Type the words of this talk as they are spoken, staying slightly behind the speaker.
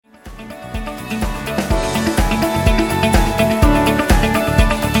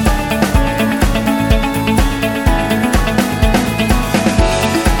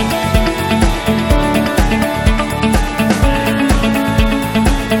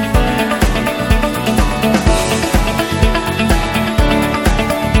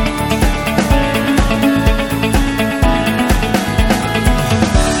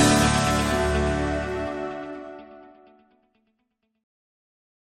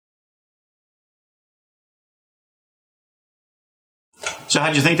So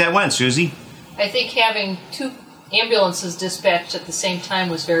how'd you think that went, Susie? I think having 2 ambulances dispatched at the same time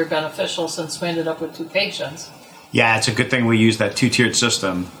was very beneficial since we ended up with 2 patients. Yeah, it's a good thing we used that 2-tiered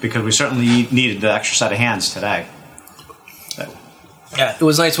system because we certainly needed the extra set of hands today. Yeah, it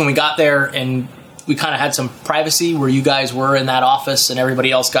was nice when we got there and we kind of had some privacy where you guys were in that office and everybody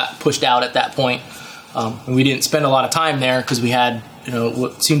else got pushed out at that point. And we didn't spend a lot of time there because we had,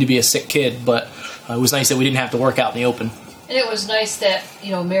 what seemed to be a sick kid, but it was nice that we didn't have to work out in the open. And it was nice that,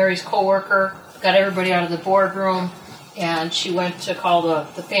 Mary's coworker got everybody out of the boardroom and she went to call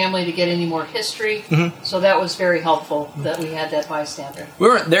the family to get any more history. Mm-hmm. So that was very helpful that we had that bystander. We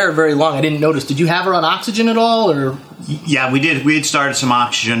weren't there very long. I didn't notice. Did you have her on oxygen at all? Or Yeah, we did. We had started some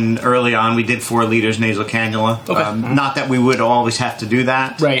oxygen early on. We did 4 liters nasal cannula. Okay. Not that we would always have to do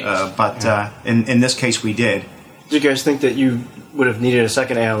that. Right. But in this case, we did. Did you guys think that you would have needed a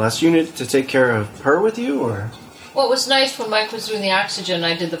second ALS unit to take care of her with you, or? Well, it was nice when Mike was doing the oxygen,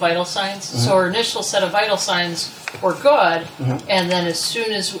 I did the vital signs. Mm-hmm. So our initial set of vital signs were good, mm-hmm. and then as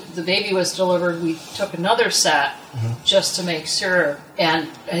soon as the baby was delivered, we took another set mm-hmm. just to make sure. And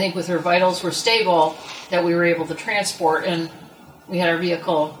I think with her vitals were stable, that we were able to transport, and we had our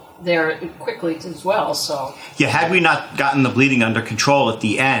vehicle there quickly as well. So yeah, had we not gotten the bleeding under control at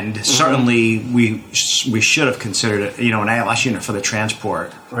the end, mm-hmm. certainly we should have considered an ALS unit for the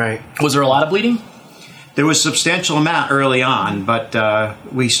transport. Right. Was there a lot of bleeding? There was a substantial amount early on, but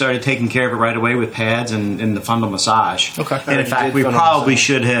we started taking care of it right away with pads and the fundal massage. Okay. And in fact, we probably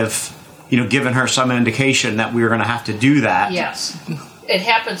should have, given her some indication that we were going to have to do that. Yes. It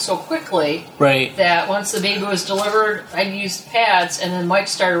happened so quickly right. that once the baby was delivered, I used pads, and then Mike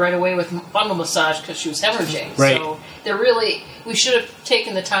started right away with fundal massage because she was hemorrhaging. Right. So we should have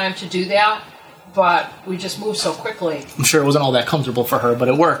taken the time to do that. But we just moved so quickly. I'm sure it wasn't all that comfortable for her, but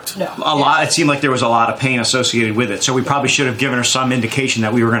it worked. No. A lot. It seemed like there was a lot of pain associated with it, so we probably should have given her some indication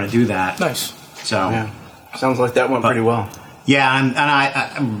that we were going to do that. Nice. So, yeah. Sounds like that went pretty well. Yeah, and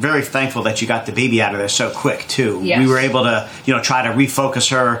I'm very thankful that you got the baby out of there so quick too. Yes. We were able to, try to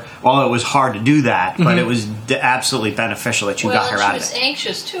refocus her. Although it was hard to do that, but it was absolutely beneficial that you got her out of it. She was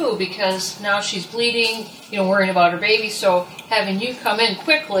anxious too because now she's bleeding, worrying about her baby. So having you come in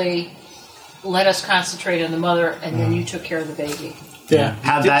quickly let us concentrate on the mother, and then you took care of the baby. Yeah.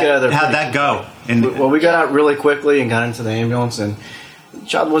 How'd that go? Well, we got out really quickly and got into the ambulance, and the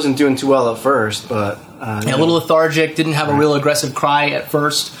child wasn't doing too well at first, but... a little lethargic, didn't have a real aggressive cry at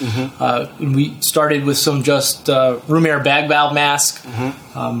first. Mm-hmm. We started with some just room air bag valve mask,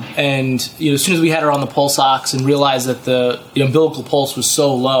 mm-hmm. And as soon as we had her on the pulse ox and realized that the umbilical pulse was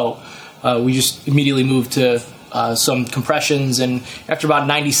so low, we just immediately moved to... some compressions, and after about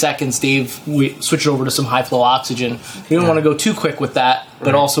 90 seconds, we switched over to some high-flow oxygen. We didn't want to go too quick with that,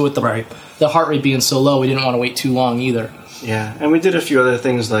 but also with the heart rate being so low, we didn't want to wait too long either. Yeah, and we did a few other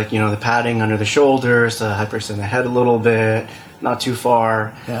things like, the padding under the shoulders, to hyperextend the head a little bit, not too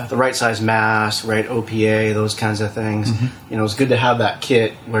far, the right size mask, right OPA, those kinds of things. Mm-hmm. It was good to have that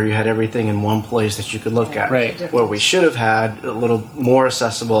kit where you had everything in one place that you could look at. Right. What we should have had a little more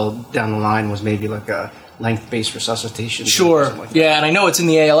accessible down the line was maybe like a length-based resuscitation. Sure. Like yeah, and I know it's in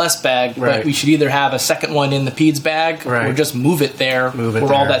the ALS bag, but we should either have a second one in the PEDS bag or just move it there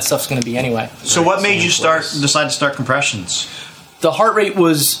where all that stuff's going to be anyway. So what made you decide to start compressions? The heart rate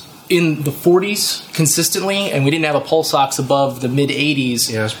was in the 40s consistently, and we didn't have a pulse ox above the mid-80s.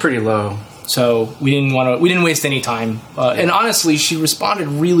 Yeah, it was pretty low. So we didn't waste any time. And honestly, she responded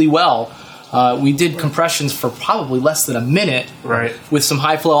really well. We did compressions for probably less than a minute with some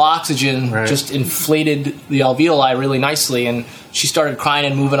high-flow oxygen, just inflated the alveoli really nicely, and she started crying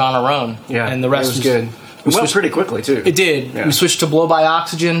and moving on her own. Yeah, and the rest was good. It went pretty quickly, too. It did. Yeah. We switched to blow-by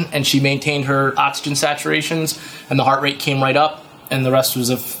oxygen, and she maintained her oxygen saturations, and the heart rate came right up, and the rest was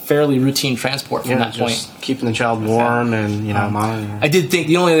a fairly routine transport from that point. Keeping the child warm and, monitoring. I did think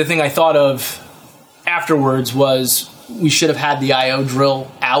the only other thing I thought of afterwards was we should have had the IO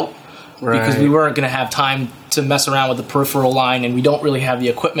drill out, because we weren't going to have time to mess around with the peripheral line, and we don't really have the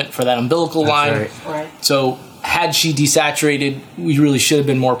equipment for that umbilical line. Right. So had she desaturated, we really should have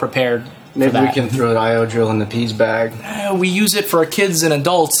been more prepared. Maybe we can throw an IO drill in the PEDS bag. We use it for our kids and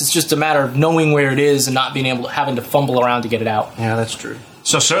adults. It's just a matter of knowing where it is and not having to fumble around to get it out. Yeah, that's true.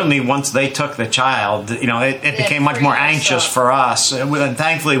 So certainly once they took the child, it became much more anxious for us. And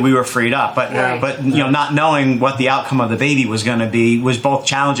thankfully we were freed up. But not knowing what the outcome of the baby was going to be was both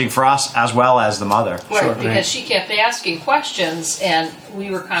challenging for us as well as the mother. Right, because she kept asking questions and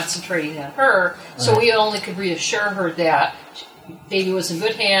we were concentrating on her. So we only could reassure her that baby was in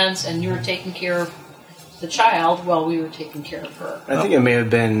good hands and you were taking care of the child while we were taking care of her. I think it may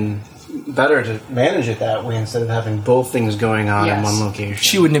have been better to manage it that way instead of having both things going on in one location.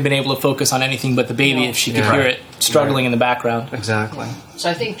 She wouldn't have been able to focus on anything but the baby if she could hear it struggling in the background. Exactly. So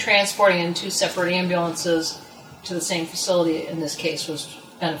I think transporting in 2 separate ambulances to the same facility in this case was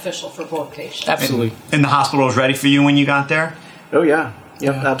beneficial for both patients. Absolutely. And the hospital was ready for you when you got there? Oh, yeah.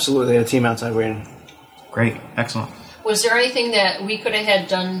 Yep, absolutely. They had a team outside waiting. Great. Excellent. Was there anything that we could have had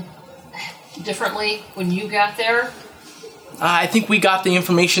done differently when you got there? I think we got the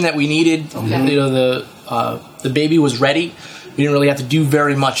information that we needed. Okay. You know, the baby was ready. We didn't really have to do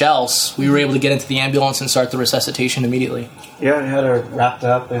very much else. We were able to get into the ambulance and start the resuscitation immediately. Yeah, we had her wrapped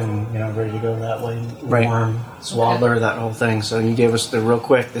up and ready to go that way. Warm, swaddler, that whole thing. So you gave us the real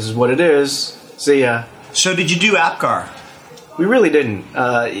quick, this is what it is. See ya. So did you do APGAR? We really didn't.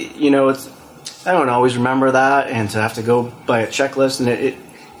 I don't always remember that, and to have to go by a checklist, and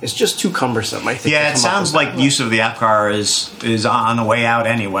it's just too cumbersome, I think. Yeah, it sounds like use of the APGAR is on the way out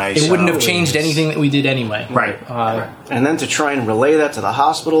anyway. It wouldn't have changed anything that we did anyway. Right. And then to try and relay that to the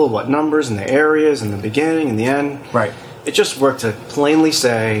hospital, what numbers and the areas and the beginning and the end. Right. It just worked to plainly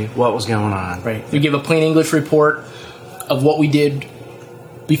say what was going on. Right. We give a plain English report of what we did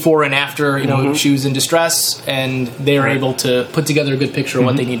before and after, she was in distress, and they were able to put together a good picture of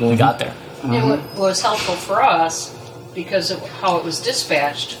what they need when we got there. And what was helpful for us, because of how it was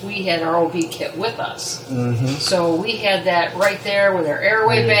dispatched, we had our OB kit with us. So we had that right there with our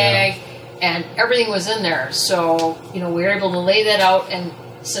airway bag, and everything was in there. So, we were able to lay that out, and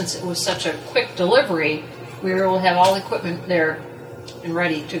since it was such a quick delivery, we were able to have all the equipment there and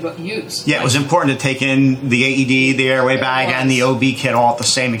ready to go use. Yeah, it was important to take in the AED, the airway bag, and the OB kit all at the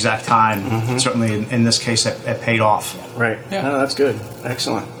same exact time. Certainly, in this case, it paid off. Right. Yeah. No, that's good.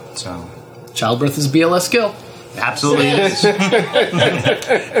 Excellent. So, childbirth is a BLS skill. Absolutely is.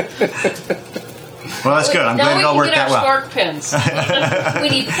 Well, that's good. I'm glad it all worked out well. Now we can get our stork pins. We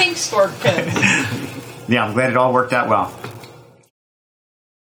need pink stork pins. Yeah, I'm glad it all worked out well.